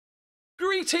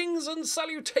Greetings and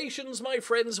salutations, my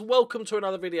friends. Welcome to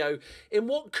another video in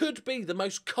what could be the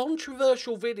most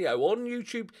controversial video on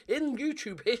YouTube in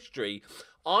YouTube history.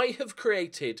 I have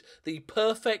created the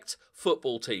perfect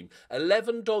football team.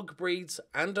 11 dog breeds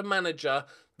and a manager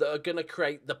that are going to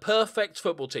create the perfect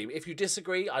football team. If you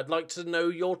disagree, I'd like to know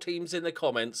your teams in the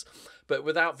comments. But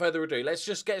without further ado, let's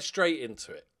just get straight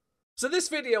into it. So this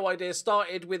video idea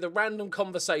started with a random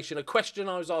conversation, a question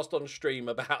I was asked on stream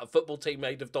about a football team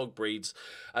made of dog breeds.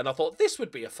 And I thought this would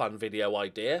be a fun video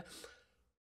idea.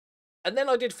 And then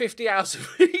I did 50 hours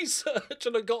of research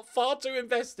and I got far too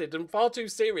invested and far too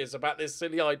serious about this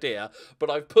silly idea.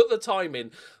 But I've put the time in.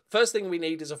 First thing we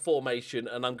need is a formation,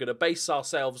 and I'm going to base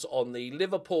ourselves on the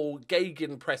Liverpool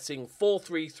gegenpressing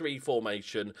 4-3-3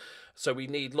 formation. So we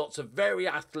need lots of very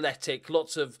athletic,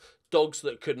 lots of dogs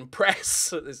that can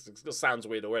press. This sounds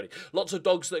weird already. Lots of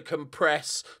dogs that can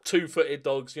press, two-footed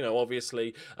dogs, you know,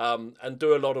 obviously, and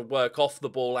do a lot of work off the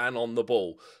ball and on the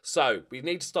ball. So we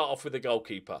need to start off with the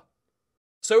goalkeeper.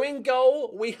 So in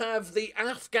goal, we have the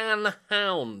Afghan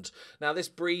Hound. Now, this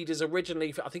breed is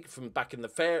originally, I think, from back in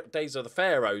the days of the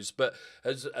Pharaohs, but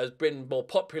has been more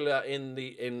popular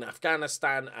in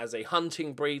Afghanistan as a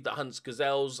hunting breed that hunts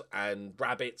gazelles and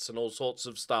rabbits and all sorts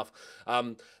of stuff.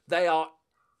 They are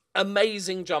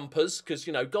amazing jumpers because,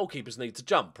 you know, goalkeepers need to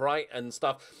jump, right, and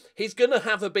stuff. He's going to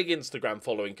have a big Instagram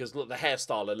following because, look, the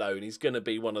hairstyle alone, he's going to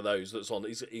be one of those that's on.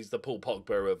 He's the Paul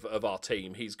Pogba of our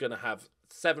team. He's going to have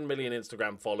 7 million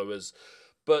Instagram followers,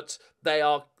 but they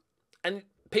are, and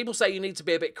people say you need to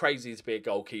be a bit crazy to be a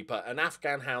goalkeeper, and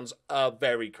Afghan Hounds are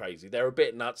very crazy. They're a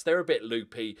bit nuts, they're a bit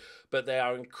loopy, but they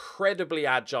are incredibly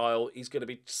agile. He's going to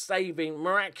be saving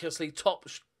miraculously top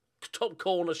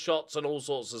corner shots and all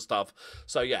sorts of stuff.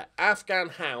 So yeah, Afghan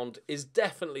Hound is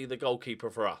definitely the goalkeeper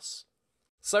for us.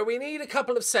 So we need a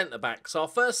couple of centre-backs. Our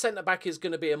first centre-back is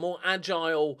going to be a more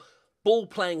agile,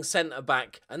 ball-playing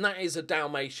centre-back, and that is a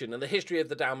Dalmatian. And the history of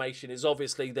the Dalmatian is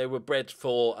obviously they were bred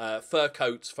for fur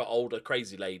coats for older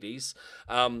crazy ladies.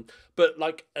 But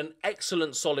like an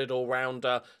excellent solid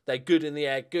all-rounder. They're good in the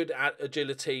air, good at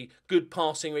agility, good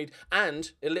passing read,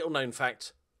 and a little-known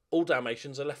fact, all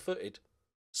Dalmatians are left-footed.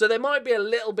 So there might be a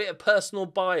little bit of personal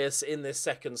bias in this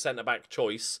second centre-back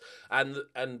choice,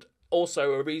 and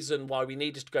also a reason why we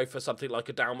needed to go for something like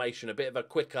a Dalmatian, a bit of a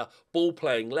quicker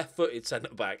ball-playing left-footed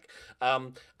centre-back.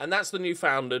 And that's the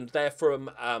Newfoundland. They're from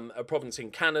a province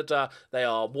in Canada. They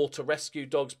are water rescue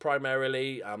dogs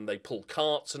primarily. They pull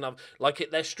carts and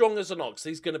they're strong as an ox.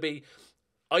 He's going to be.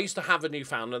 I used to have a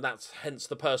Newfoundland, that's hence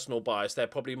the personal bias. They're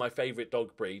probably my favourite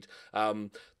dog breed.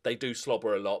 They do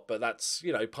slobber a lot, but that's,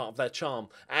 you know, part of their charm.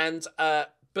 And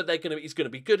but he's going to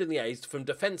be good in the A's. From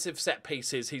defensive set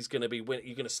pieces, he's going to be.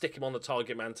 You're going to stick him on the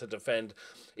target man to defend.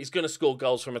 He's going to score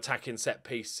goals from attacking set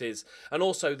pieces. And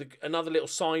also another little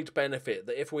side benefit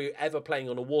that if we're ever playing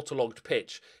on a waterlogged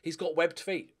pitch, he's got webbed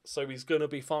feet, so he's going to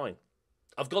be fine.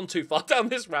 I've gone too far down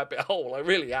this rabbit hole. I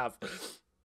really have.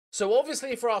 So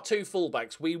obviously for our two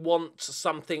fullbacks, we want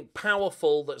something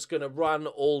powerful that's going to run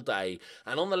all day.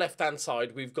 And on the left-hand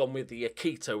side, we've gone with the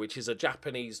Akita, which is a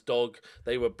Japanese dog.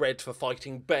 They were bred for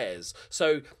fighting bears.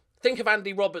 So think of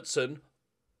Andy Robertson,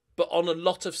 but on a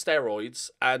lot of steroids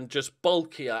and just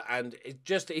bulkier, and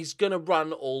he's going to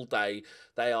run all day.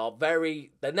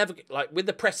 They're never, like with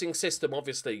the pressing system,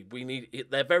 obviously,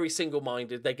 they're very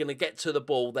single-minded. They're going to get to the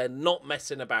ball. They're not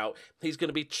messing about. He's going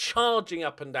to be charging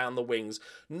up and down the wings.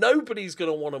 Nobody's going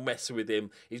to want to mess with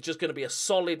him. He's just going to be a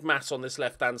solid mass on this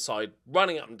left-hand side,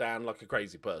 running up and down like a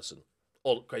crazy person.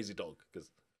 Or crazy dog,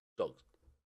 because dogs.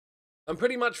 And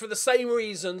pretty much for the same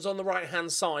reasons on the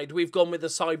right-hand side, we've gone with the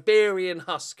Siberian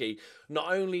Husky.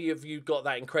 Not only have you got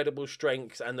that incredible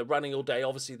strength and the running all day,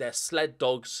 obviously they're sled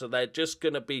dogs, so they're just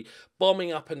going to be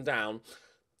bombing up and down.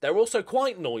 They're also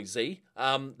quite noisy.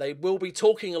 They will be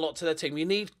talking a lot to their team. You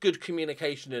need good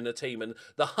communication in a team, and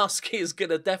the Husky is going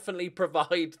to definitely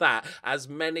provide that, as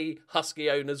many Husky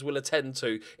owners will attend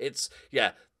to.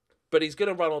 But he's going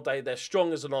to run all day. They're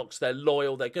strong as an ox. They're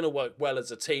loyal. They're going to work well as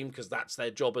a team because that's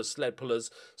their job as sled pullers.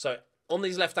 So on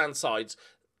these left-hand sides,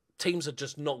 teams are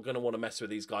just not going to want to mess with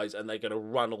these guys, and they're going to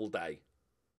run all day.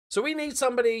 So we need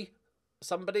some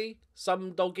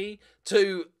doggy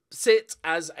to sit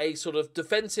as a sort of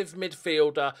defensive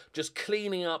midfielder, just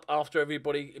cleaning up after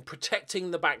everybody,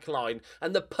 protecting the back line.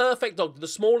 And the perfect dog, the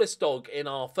smallest dog in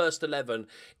our first 11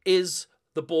 is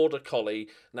the Border Collie.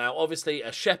 Now, obviously,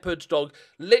 a shepherd dog,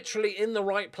 literally in the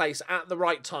right place at the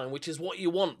right time, which is what you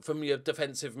want from your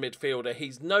defensive midfielder.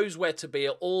 He knows where to be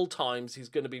at all times. He's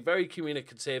going to be very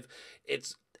communicative.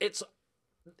 It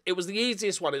was the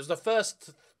easiest one. It was the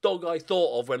first dog I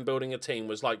thought of when building a team.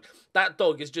 Was like, that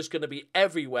dog is just going to be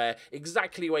everywhere,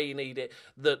 exactly where you need it.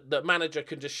 The manager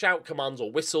can just shout commands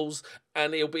or whistles,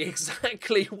 and he'll be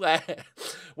exactly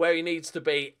where he needs to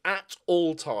be at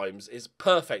all times. Is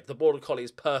perfect. The Border Collie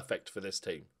is perfect for this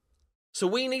team. So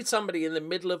we need somebody in the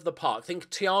middle of the park. Think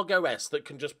Tiago S, that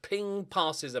can just ping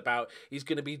passes about. He's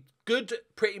going to be good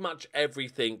pretty much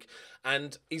everything.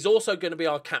 And he's also going to be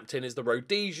our captain, is the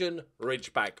Rhodesian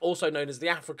Ridgeback, also known as the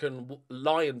African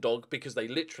lion dog, because they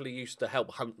literally used to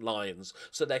help hunt lions.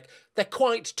 So they're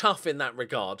quite tough in that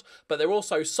regard. But they're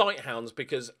also sight hounds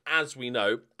because, as we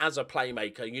know, as a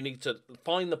playmaker, you need to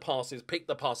find the passes, pick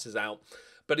the passes out.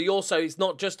 But he's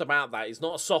not just about that. He's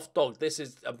not a soft dog. This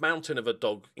is a mountain of a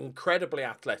dog, incredibly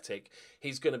athletic.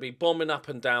 He's going to be bombing up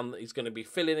and down. He's going to be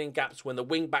filling in gaps when the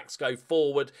wing backs go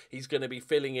forward. He's going to be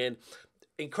filling in.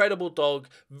 Incredible dog,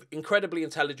 incredibly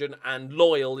intelligent and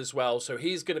loyal as well. So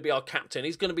he's going to be our captain.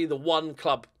 He's going to be the one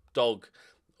club dog.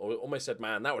 Or almost said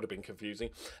man, that would have been confusing.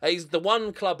 He's the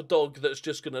one club dog that's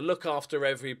just going to look after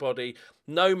everybody.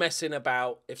 No messing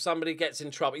about. If somebody gets in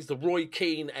trouble, he's the Roy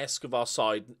Keane-esque of our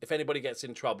side. If anybody gets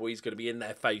in trouble, he's going to be in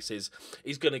their faces.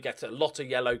 He's going to get a lot of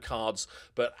yellow cards,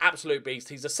 but absolute beast.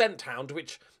 He's a scent hound,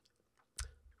 which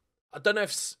I don't know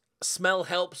if smell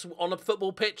helps on a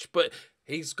football pitch, but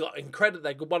he's got incredible.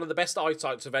 They're one of the best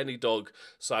eyesights of any dog,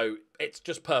 so it's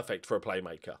just perfect for a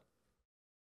playmaker.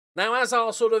 Now, as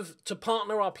our to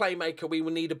partner our playmaker, we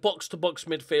will need a box-to-box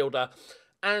midfielder.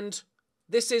 And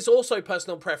this is also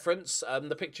personal preference.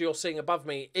 The picture you're seeing above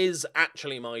me is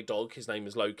actually my dog. His name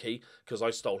is Loki, because I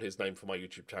stole his name from my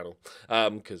YouTube channel,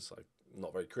 because I'm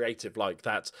not very creative like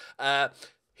that.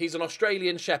 He's an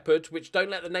Australian Shepherd, which, don't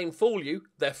let the name fool you,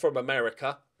 they're from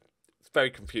America. It's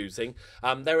very confusing.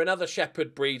 They're another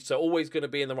Shepherd breed, so always going to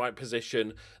be in the right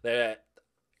position. They're...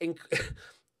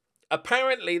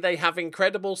 Apparently, they have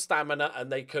incredible stamina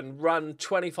and they can run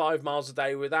 25 miles a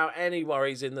day without any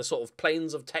worries in the sort of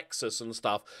plains of Texas and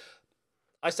stuff.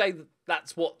 I say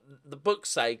that's what the books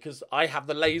say because I have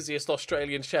the laziest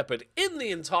Australian Shepherd in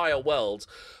the entire world.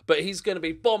 But he's going to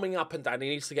be bombing up and down. He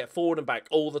needs to get forward and back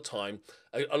all the time.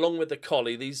 Along with the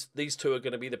Collie, these two are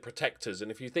going to be the protectors. And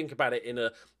if you think about it in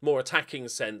a more attacking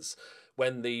sense,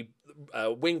 when the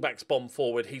wingbacks bomb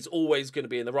forward, he's always going to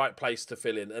be in the right place to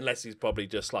fill in, unless he's probably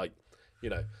just like, you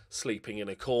know, sleeping in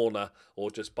a corner or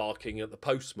just barking at the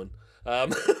postman.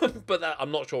 But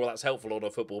I'm not sure that's helpful on a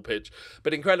football pitch.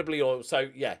 But incredibly, so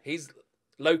yeah, he's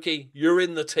Loki. You're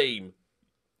in the team.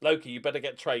 Loki, you better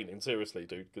get training, seriously,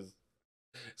 dude, because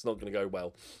it's not going to go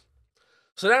well.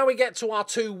 So now we get to our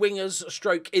two wingers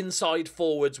stroke inside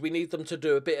forwards. We need them to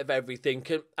do a bit of everything.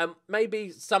 Maybe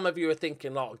some of you are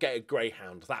thinking, oh, get a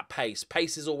greyhound, that pace.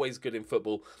 Pace is always good in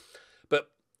football. But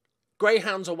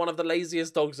greyhounds are one of the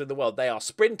laziest dogs in the world. They are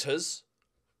sprinters,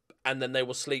 and then they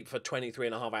will sleep for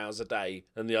 23.5 hours a day.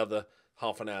 And the other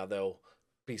half an hour, they'll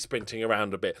be sprinting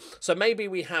around a bit. So maybe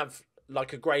we have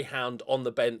like a greyhound on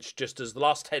the bench just as the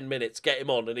last 10 minutes, get him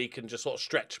on and he can just sort of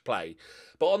stretch play.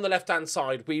 But on the left-hand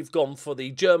side, we've gone for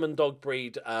the German dog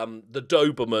breed, the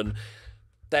Doberman.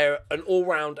 They're an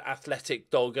all-round athletic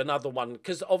dog, another one,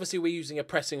 because obviously we're using a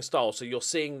pressing style, so you're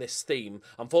seeing this theme.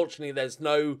 Unfortunately, there's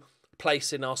no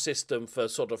place in our system for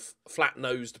sort of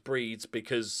flat-nosed breeds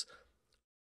because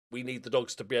we need the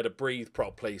dogs to be able to breathe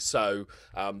properly. So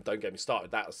don't get me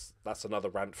started. That's another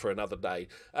rant for another day.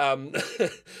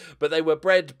 But they were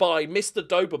bred by Mr.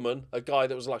 Doberman, a guy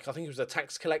that was like, I think he was a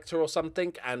tax collector or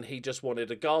something, and he just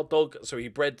wanted a guard dog. So he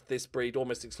bred this breed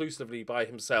almost exclusively by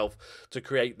himself to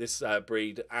create this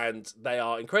breed. And they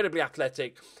are incredibly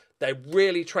athletic. They're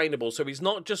really trainable. So he's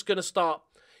not just going to start...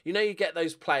 You know, you get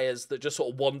those players that just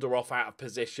sort of wander off out of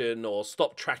position or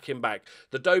stop tracking back.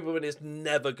 The Doberman is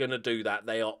never going to do that.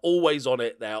 They are always on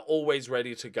it. They are always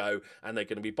ready to go. And they're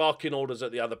going to be barking orders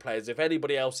at the other players. If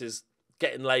anybody else is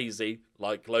getting lazy,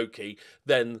 like Loki,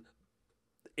 then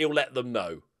he'll let them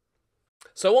know.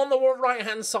 So on the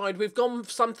right-hand side, we've gone for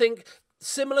something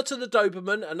similar to the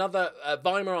Doberman, another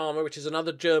Weimaraner, which is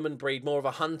another German breed, more of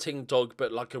a hunting dog,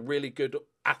 but like a really good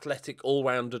athletic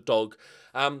all-rounder dog.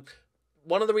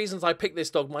 One of the reasons I picked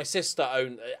this dog, my sister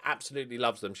absolutely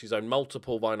loves them. She's owned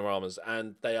multiple Weimaraners,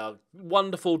 and they are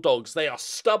wonderful dogs. They are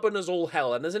stubborn as all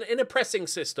hell. And in a pressing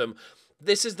system,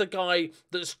 this is the guy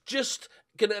that's just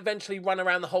going to eventually run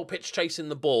around the whole pitch chasing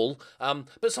the ball.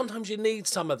 But sometimes you need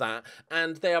some of that.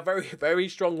 And they are very, very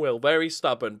strong-willed, very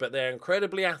stubborn, but they're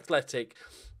incredibly athletic.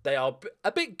 They are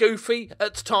a bit goofy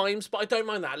at times, but I don't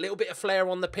mind that. A little bit of flair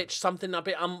on the pitch, something a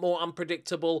bit more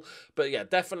unpredictable. But yeah,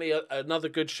 definitely another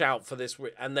good shout for this.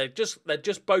 And they're just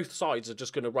both sides are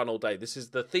just going to run all day. This is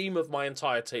the theme of my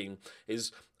entire team,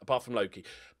 is apart from Loki.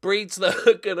 Breeds that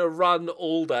are going to run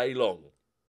all day long.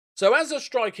 So as a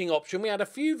striking option, we had a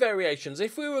few variations.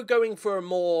 If we were going for a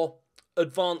more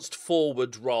advanced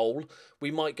forward role, we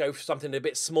might go for something a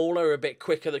bit smaller, a bit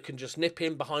quicker, that can just nip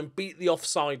in behind, beat the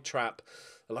offside trap,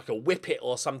 like a whippet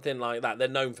or something like that. They're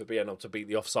known for being able to beat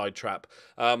the offside trap.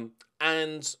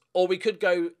 Or we could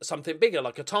go something bigger,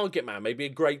 like a target man, maybe a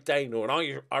Great Dane or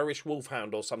an Irish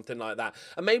Wolfhound or something like that.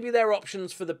 And maybe there are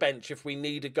options for the bench. If we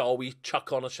need a goal, we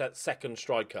chuck on a second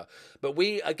striker. But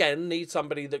we, again, need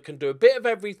somebody that can do a bit of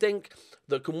everything,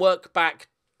 that can work back,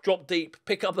 drop deep,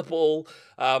 pick up the ball,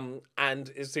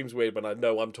 and it seems weird when I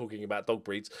know I'm talking about dog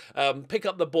breeds, pick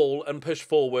up the ball and push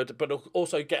forward, but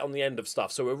also get on the end of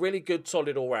stuff. So a really good,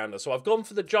 solid all-rounder. So I've gone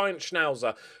for the Giant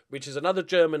Schnauzer, which is another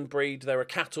German breed. They're a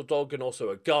cattle dog and also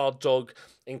a guard dog.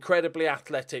 Incredibly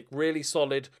athletic, really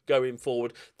solid going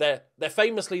forward. They're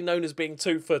famously known as being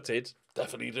two-footed.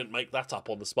 Definitely didn't make that up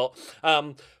on the spot.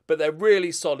 But they're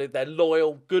really solid. They're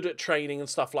loyal, good at training and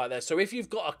stuff like that. So if you've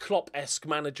got a Klopp-esque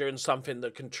manager and something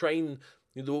that can train,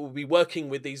 that will be working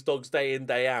with these dogs day in,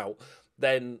 day out,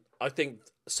 then I think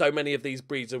so many of these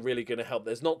breeds are really going to help.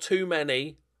 There's not too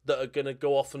many that are going to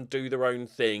go off and do their own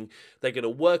thing. They're going to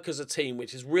work as a team,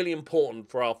 which is really important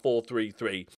for our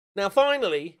 4-3-3. Now,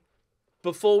 finally,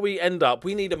 before we end up,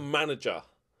 we need a manager.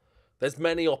 There's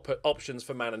many options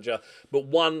for manager, but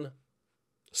one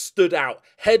stood out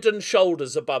head and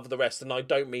shoulders above the rest, and I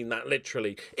don't mean that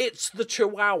literally. It's the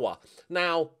Chihuahua.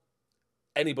 Now,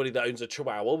 anybody that owns a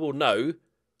Chihuahua will know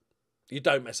you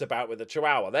don't mess about with a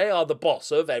Chihuahua. They are the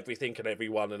boss of everything and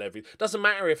everyone and everything. Doesn't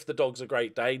matter if the dog's a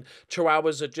Great Dane.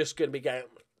 Chihuahuas are just going to be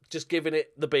just giving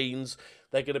it the beans.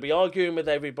 They're going to be arguing with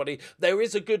everybody. There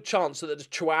is a good chance that the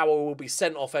Chihuahua will be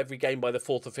sent off every game by the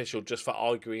fourth official just for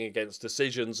arguing against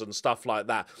decisions and stuff like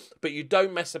that. But you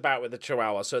don't mess about with the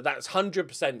Chihuahua. So that's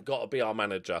 100% got to be our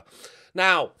manager.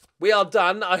 Now, we are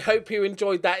done. I hope you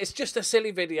enjoyed that. It's just a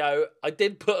silly video. I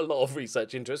did put a lot of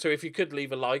research into it. So if you could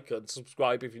leave a like and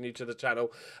subscribe if you're new to the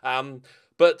channel.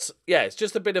 But yeah, it's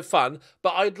just a bit of fun.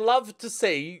 But I'd love to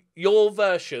see your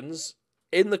versions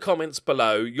in the comments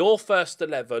below, your first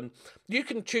 11. You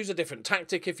can choose a different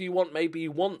tactic if you want. Maybe you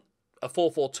want a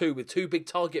 4-4-2 with two big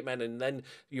target men, and then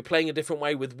you're playing a different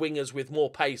way with wingers with more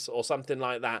pace or something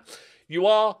like that. You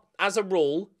are, as a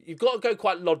rule, you've got to go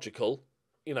quite logical,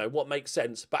 you know, what makes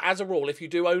sense. But as a rule, if you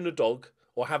do own a dog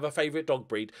or have a favourite dog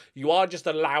breed, you are just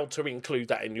allowed to include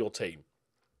that in your team.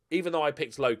 Even though I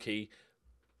picked Loki,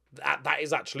 that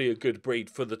is actually a good breed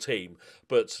for the team.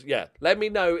 But yeah, let me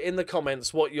know in the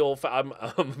comments what your... I'm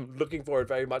looking forward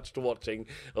very much to watching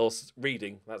or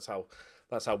reading. That's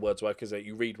how words work, isn't it?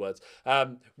 You read words.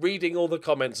 Reading all the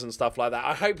comments and stuff like that.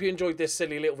 I hope you enjoyed this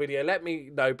silly little video. Let me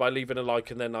know by leaving a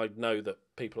like, and then I know that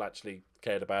people actually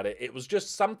cared about it. It was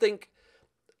just something...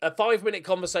 a 5-minute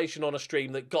conversation on a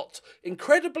stream that got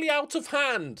incredibly out of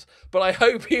hand. But I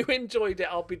hope you enjoyed it.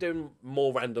 I'll be doing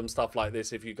more random stuff like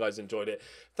this if you guys enjoyed it.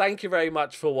 Thank you very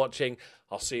much for watching.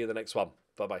 I'll see you in the next one.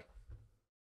 Bye-bye.